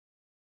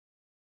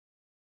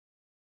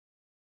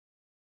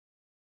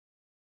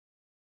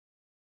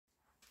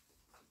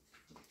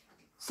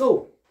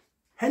So,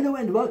 hello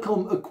and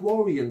welcome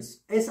Aquarians.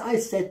 As I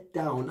sat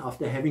down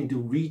after having to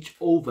reach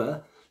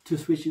over to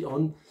switch it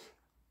on,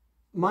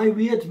 my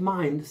weird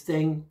mind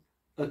saying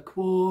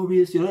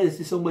Aquarius, you know, there's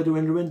this song by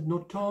Duran Duran,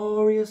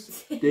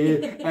 Notorious.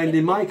 And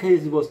in my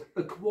case it was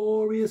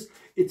Aquarius.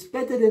 It's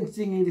better than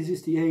singing This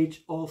is the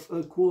Age of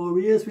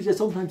Aquarius, which I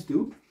sometimes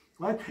do.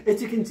 Right?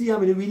 As you can see,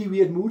 I'm in a really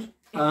weird mood.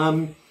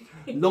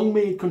 Long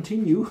may it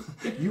continue.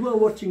 You are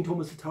watching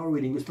Thomas the Tarot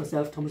reading with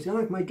myself, Thomas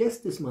Janak. My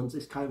guest this month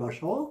is Kyra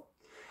Shaw.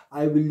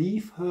 I will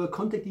leave her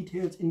contact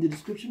details in the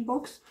description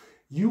box.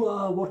 You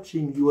are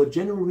watching your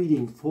general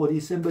reading for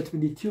December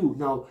 22.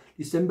 Now,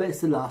 December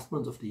is the last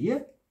month of the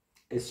year,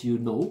 as you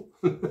know,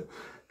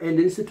 and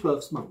it is the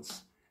 12th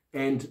month.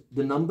 And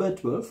the number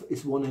 12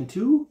 is 1 and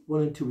 2.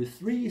 1 and 2 is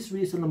 3.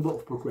 3 is the number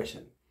of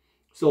progression.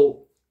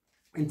 So,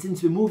 and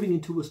since we're moving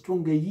into a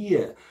stronger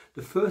year,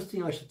 the first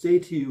thing I should say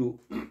to you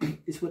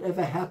is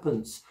whatever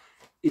happens,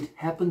 it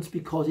happens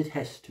because it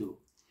has to.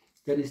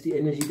 That is the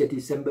energy that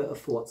December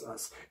affords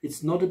us.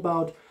 It's not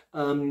about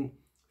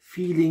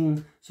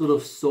feeling sort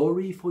of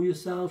sorry for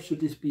yourself.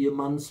 Should this be a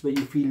month where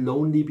you feel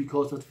lonely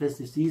because of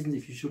festive season,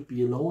 if you should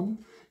be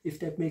alone,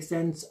 if that makes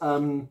sense.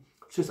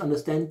 Just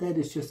understand that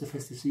it's just a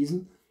festive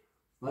season,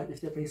 right?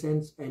 If that makes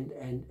sense.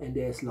 And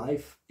there's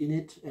life in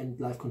it and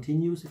life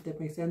continues, if that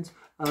makes sense.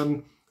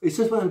 It's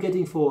just what I'm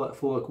getting for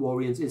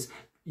Aquarians is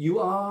you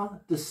are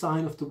the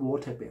sign of the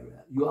water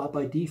bearer. You are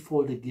by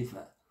default a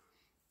giver.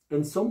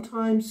 And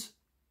sometimes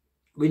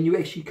when you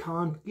actually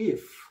can't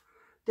give,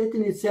 that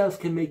in itself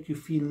can make you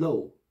feel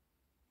low.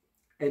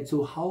 And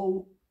so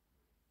how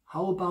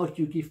about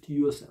you give to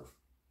yourself,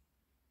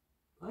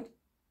 right?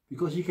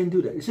 Because you can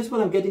do that. It's just what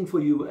I'm getting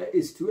for you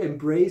is to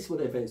embrace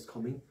whatever is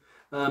coming,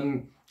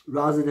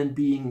 rather than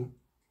being,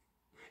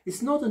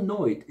 it's not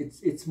annoyed.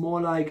 It's more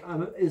like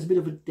it's a bit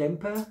of a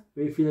damper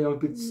where you feel like I'm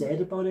a bit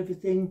sad about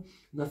everything.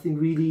 Nothing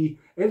really,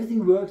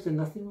 everything works and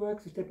nothing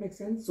works, if that makes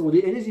sense. So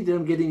the energy that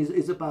I'm getting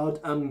is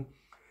about,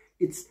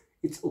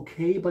 it's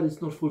okay, but it's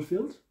not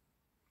fulfilled,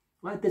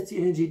 right? That's the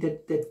energy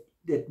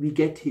that we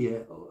get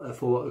here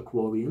for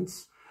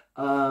Aquarians.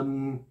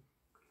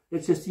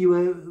 Let's just see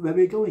where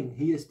we're going.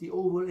 Here's the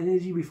overall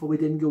energy before we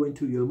then go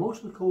into your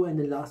emotional core, and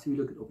then lastly we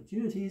look at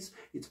opportunities.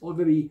 It's all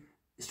very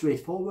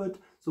straightforward.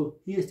 So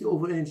here's the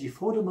overall energy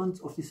for the month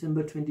of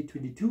December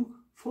 2022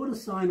 for the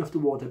sign of the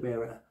water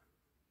bearer.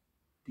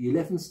 The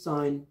 11th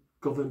sign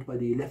governed by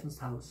the 11th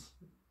house.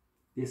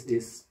 This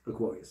is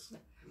Aquarius.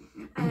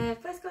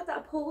 First card that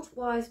I pulled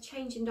was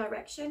change in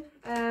direction.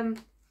 A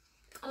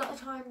lot of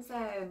times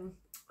when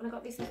I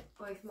got this, if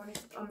I'm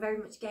honest, I'm very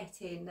much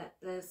getting that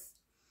there's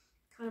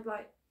kind of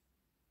like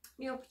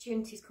new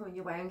opportunities coming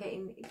your way. I'm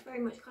getting, it's very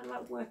much kind of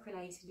like work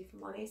related, if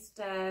I'm honest.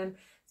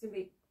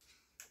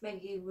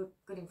 Maybe you were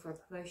going for a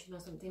promotion or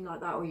something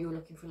like that, or you were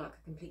looking for like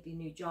a completely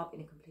new job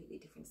in a completely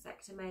different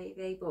sector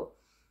maybe, but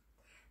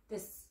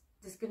there's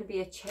going to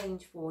be a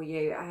change for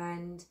you,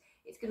 and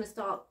it's going to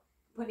start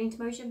putting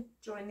into motion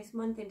during this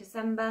month in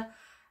December,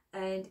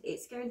 and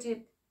it's going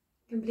to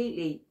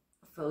completely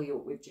fill you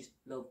up with just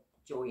love,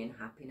 joy and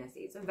happiness.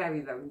 It's a very,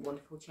 very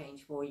wonderful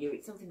change for you.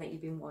 It's something that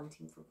you've been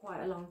wanting for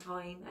quite a long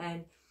time,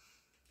 and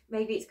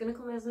maybe it's going to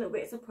come as a little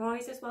bit of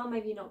surprise as well.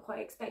 Maybe you're not quite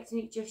expecting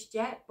it just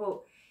yet,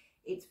 but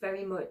it's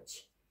very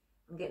much,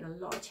 I'm getting a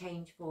lot of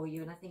change for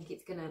you, and I think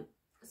it's going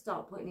to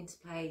start putting into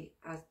play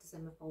as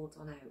December folds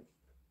on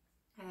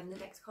out. The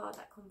next card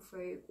that come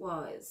through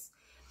was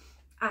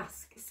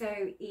ask. So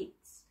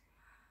it's,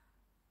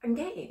 I'm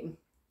getting,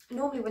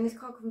 normally when this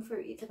card comes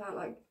through, it's about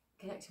like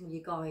connecting with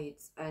your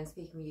guides and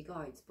speaking with your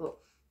guides, but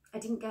I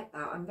didn't get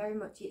that. I'm very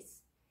much,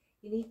 it's,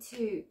 you need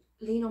to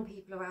lean on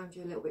people around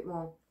you a little bit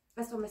more.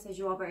 That's what I says,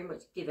 you are very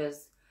much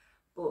givers,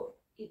 but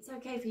it's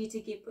okay for you to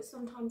give, but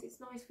sometimes it's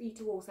nice for you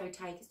to also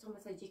take. As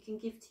Thomas said, you can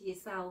give to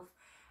yourself,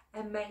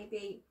 and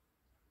maybe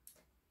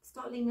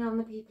start leaning on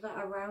the people that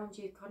are around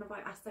you, kind of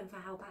like ask them for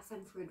help, ask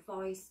them for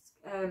advice,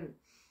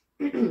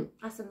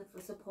 ask them for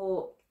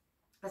support.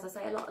 As I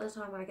say, a lot of the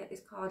time when I get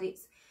this card,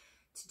 it's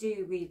to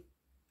do with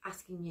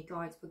asking your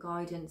guides for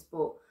guidance,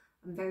 but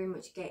I'm very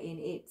much getting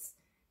it's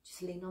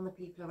just lean on the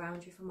people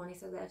around you, if I'm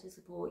honest, are there to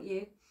support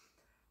you.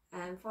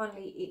 And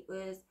finally it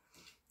was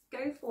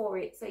go for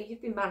it. So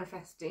you've been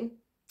manifesting,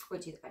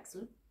 which is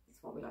excellent,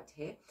 it's what we like to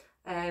hear,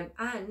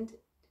 and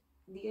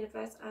the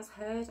universe has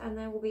heard and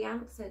there will be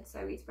answered. So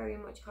it's very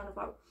much kind of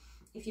like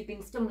if you've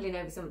been stumbling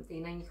over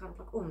something and you're kind of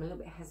like, oh, I'm a little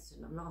bit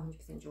hesitant, I'm not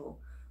 100% sure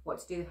what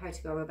to do, how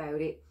to go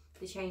about it,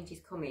 the change is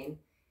coming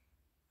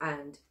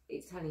and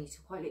it's telling you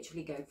to quite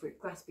literally go for it,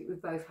 grasp it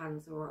with both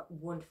hands. There are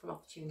wonderful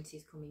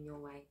opportunities coming your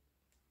way.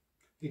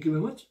 Thank you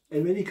very much.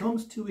 And when it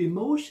comes to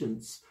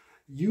emotions,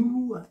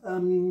 you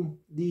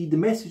the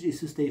message is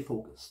to stay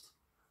focused,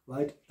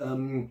 right?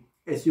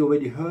 As you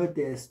already heard,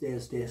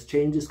 there's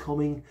changes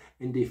coming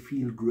and they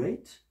feel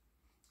great.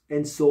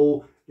 And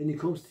so when it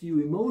comes to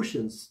your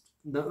emotions,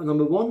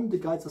 number one, the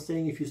guides are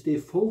saying if you stay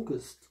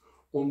focused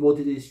on what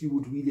it is you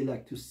would really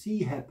like to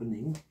see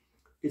happening,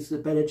 it's a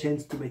better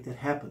chance to make that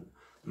happen.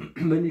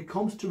 When it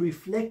comes to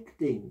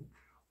reflecting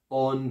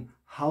on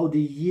how the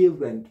year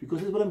went,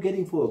 because that's what I'm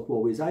getting for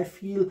Aquarius. I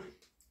feel,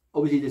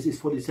 obviously this is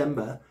for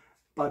December,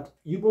 but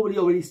you probably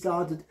already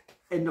started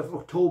end of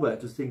October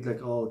to think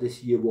like, oh,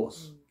 this year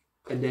was,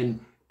 and then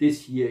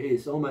this year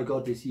is, oh my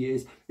God, this year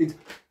is.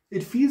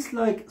 It feels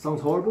like, sounds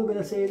horrible when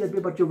I say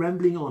that, but you're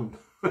rambling on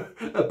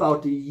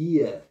about the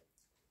year,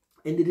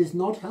 and it is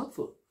not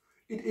helpful.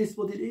 It is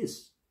what it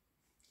is.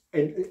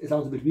 And it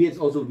sounds a bit weird.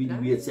 It's also really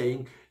weird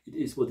saying it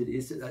is what it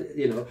is.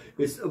 You know,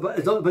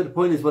 but the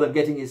point is, what I'm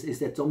getting is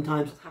that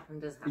sometimes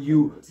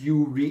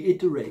you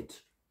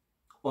reiterate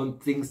on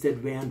things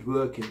that weren't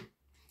working.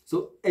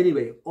 So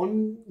anyway,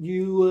 on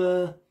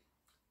you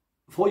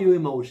for your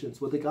emotions,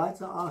 what the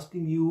guides are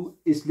asking you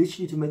is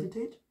literally to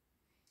meditate,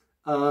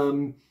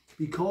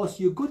 because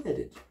you're good at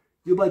it.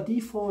 You by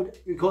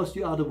default, because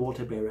you are the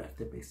water bearer, if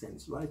that makes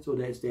sense, right? So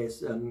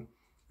there's a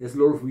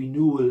lot of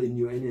renewal in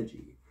your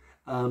energy.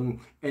 And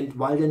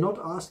while they're not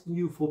asking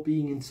you for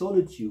being in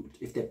solitude,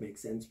 if that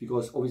makes sense,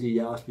 because obviously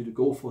they ask you to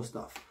go for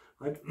stuff,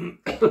 right?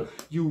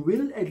 You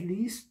will at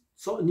least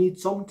need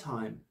some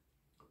time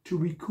to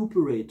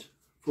recuperate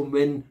from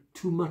when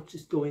too much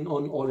is going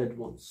on all at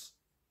once.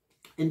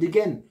 And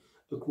again,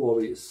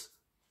 Aquarius,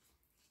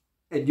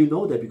 and you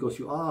know that because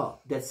you are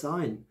that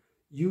sign,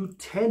 you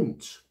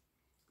tend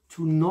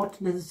to not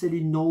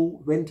necessarily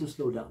know when to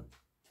slow down.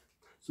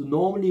 So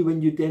normally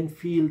when you then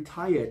feel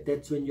tired,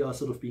 that's when you are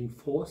sort of being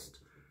forced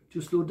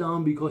to slow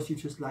down because you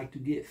just like to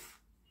give.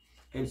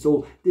 And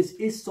so this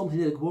is something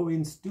that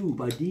Aquarians do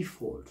by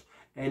default.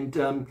 And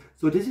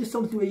so this is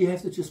something where you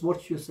have to just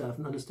watch yourself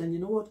and understand, you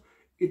know what,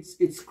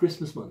 it's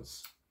Christmas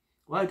months,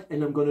 right?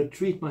 And I'm going to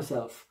treat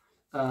myself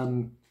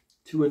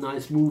to a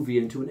nice movie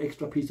and to an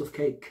extra piece of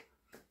cake,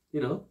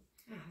 you know.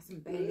 I have some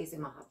Baileys in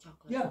my hot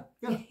chocolate. Yeah,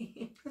 yeah.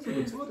 That's a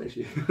good thought,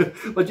 actually.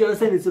 But you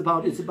understand, it's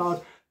about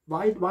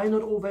why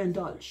not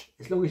overindulge?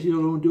 As long as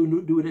you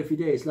don't do it every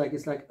day. It's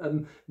like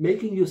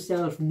making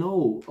yourself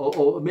know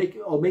or make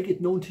it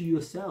known to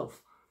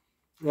yourself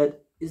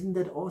that, isn't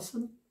that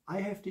awesome?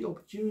 I have the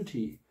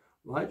opportunity,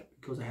 right?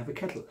 Because I have a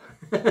kettle.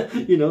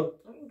 you know.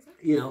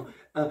 Exactly. You know.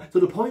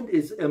 So the point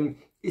is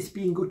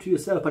being good to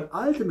yourself, but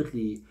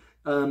ultimately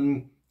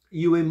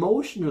your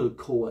emotional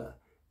core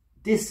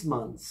this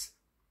month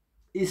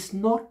is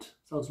not,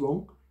 sounds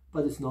wrong,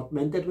 but it's not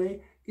meant that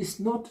way, is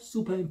not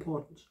super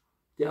important.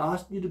 They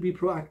asked you to be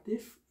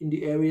proactive in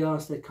the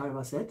areas that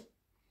Kyra said,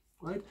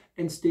 right?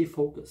 And stay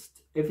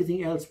focused.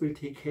 Everything else will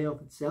take care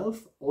of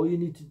itself. All you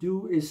need to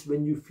do is,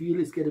 when you feel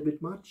it's get a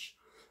bit much,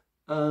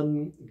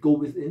 go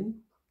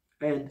within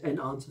and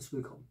answers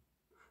will come,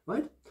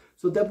 right?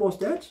 So that was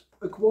that,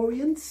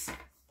 Aquarians.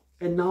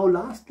 And now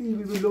lastly,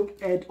 we will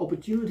look at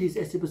opportunities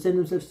as they present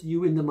themselves to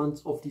you in the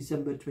month of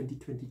December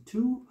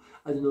 2022.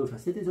 I don't know if I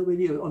said this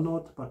already or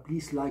not, but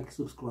please like,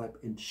 subscribe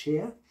and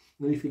share.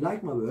 And if you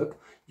like my work,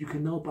 you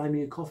can now buy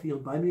me a coffee on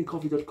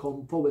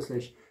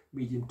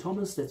buymeacoffee.com/Medium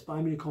Thomas. That's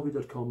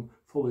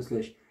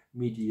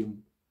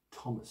buymeacoffee.com/Medium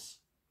Thomas.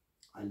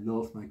 I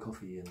love my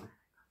coffee, you know.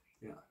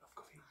 Yeah, I love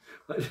coffee.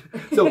 Right.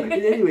 So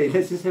anyway,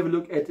 let's just have a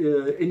look at,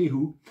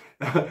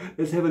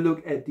 let's have a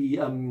look at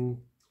the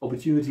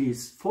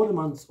opportunities for the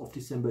month of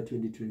December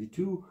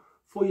 2022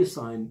 for your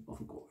sign of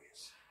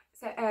Aquarius.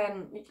 So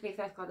literally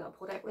first card that I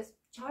pulled out was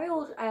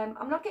child.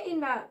 I'm not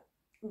getting that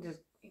you're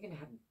going to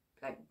have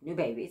like new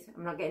babies.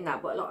 I'm not getting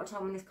that, but a lot of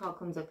time when this card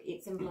comes up,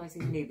 it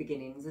symbolises new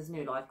beginnings. There's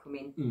new life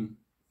coming,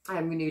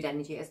 renewed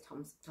energy, as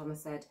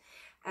Thomas said,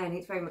 and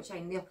it's very much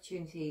saying the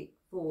opportunity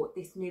for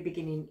this new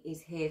beginning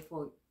is here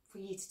for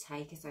you to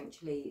take.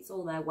 Essentially, it's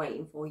all there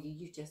waiting for you.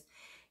 You just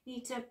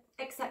need to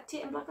accept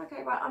it and be like,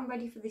 okay, right, I'm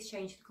ready for this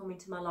change to come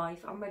into my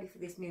life. I'm ready for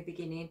this new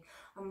beginning.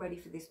 I'm ready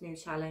for this new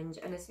challenge.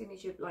 And as soon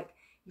as you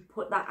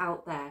put that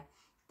out there,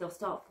 they'll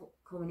start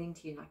coming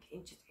into you like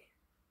in just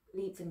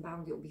leaps and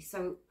bounds. It'll be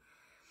so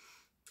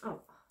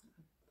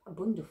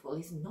abundant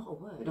is not a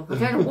word. I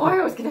don't know why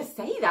I was going to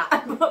say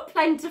that, but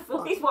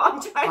plentiful is what I'm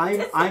trying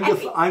to say.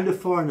 I'm the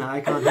foreigner. I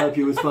can't help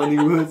you with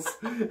finding words.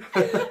 I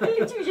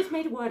literally just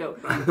made a word up.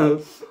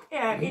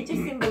 Yeah, it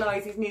just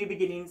symbolises new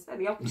beginnings. So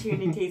the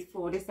opportunities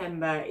for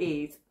December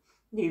is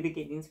new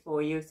beginnings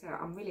for you. So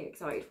I'm really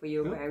excited for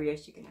you,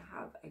 Aquarius. You're going to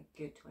have a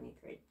good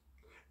 23.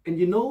 And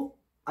you know,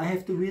 I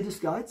have the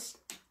weirdest guides,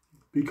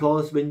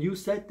 because when you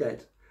said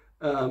that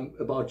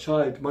about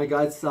child, my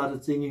guides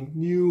started singing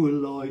new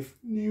life,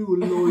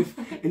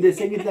 and they're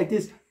saying it like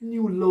this,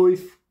 new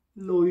life.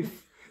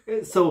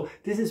 So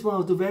this is one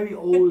of the very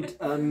old,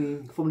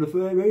 from the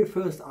very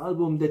first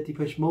album that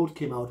Depeche Mode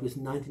came out with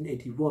in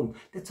 1981.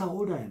 That's how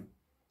old I am.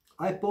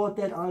 I bought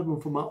that album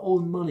for my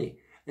own money,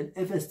 and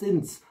ever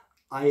since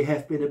I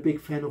have been a big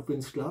fan of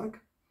Vince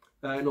Clarke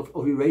and of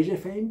Erasure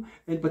fame,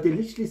 but they're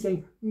literally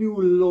saying new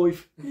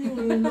life.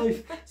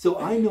 So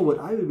I know what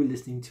I will be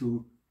listening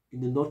to in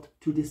the not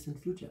too distant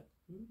future,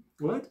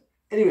 right?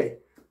 Anyway,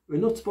 we're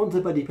not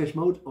sponsored by Depeche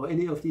Mode or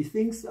any of these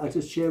things. I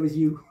just share with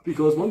you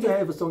because once I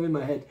have a song in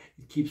my head,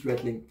 it keeps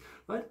rattling,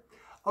 right?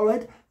 All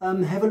right.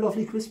 Have a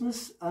lovely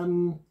Christmas.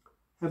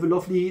 Have a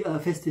lovely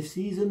festive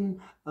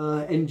season.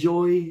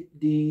 Enjoy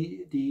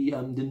the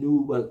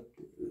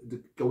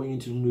going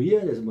into the new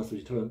year. There's a must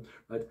term,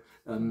 right?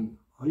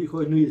 How do you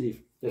call it? New Year's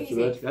Eve. That's the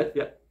word, right?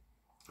 Yeah.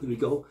 Here we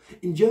go.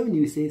 In Germany,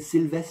 we say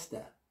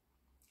Silvester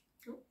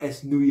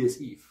as New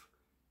Year's Eve.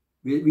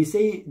 We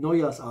say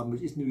Neujahrsabend,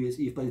 which is New Year's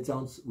Eve, but it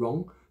sounds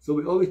wrong. So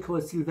we always call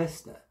it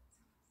Silvester.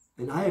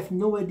 And I have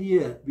no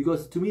idea,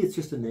 because to me it's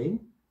just a name.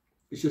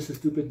 It's just a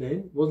stupid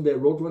name. Wasn't there a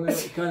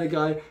Roadrunner kind of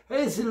guy?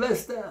 Hey,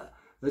 Sylvester!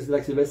 That's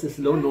like Sylvester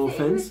Stallone, no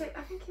offense.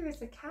 I think he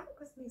was a cat,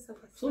 wasn't he?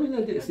 Something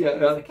like this,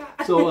 yeah.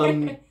 So,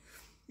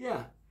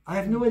 yeah. I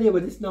have no idea,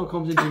 but this now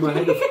comes into my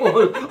head of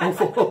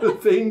all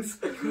things.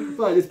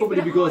 But it's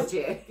probably because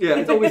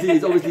it's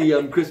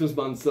obviously Christmas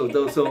month, so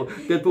that's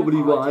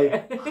probably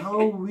why.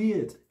 How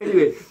weird.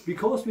 Anyway,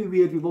 because we're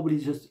weird, we probably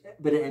just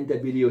better end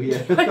that video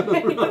here.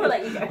 We'll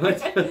let you go.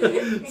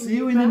 Right. See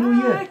you in the new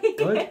year,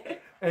 right?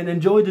 And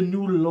enjoy the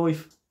new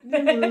life.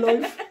 New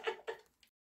life.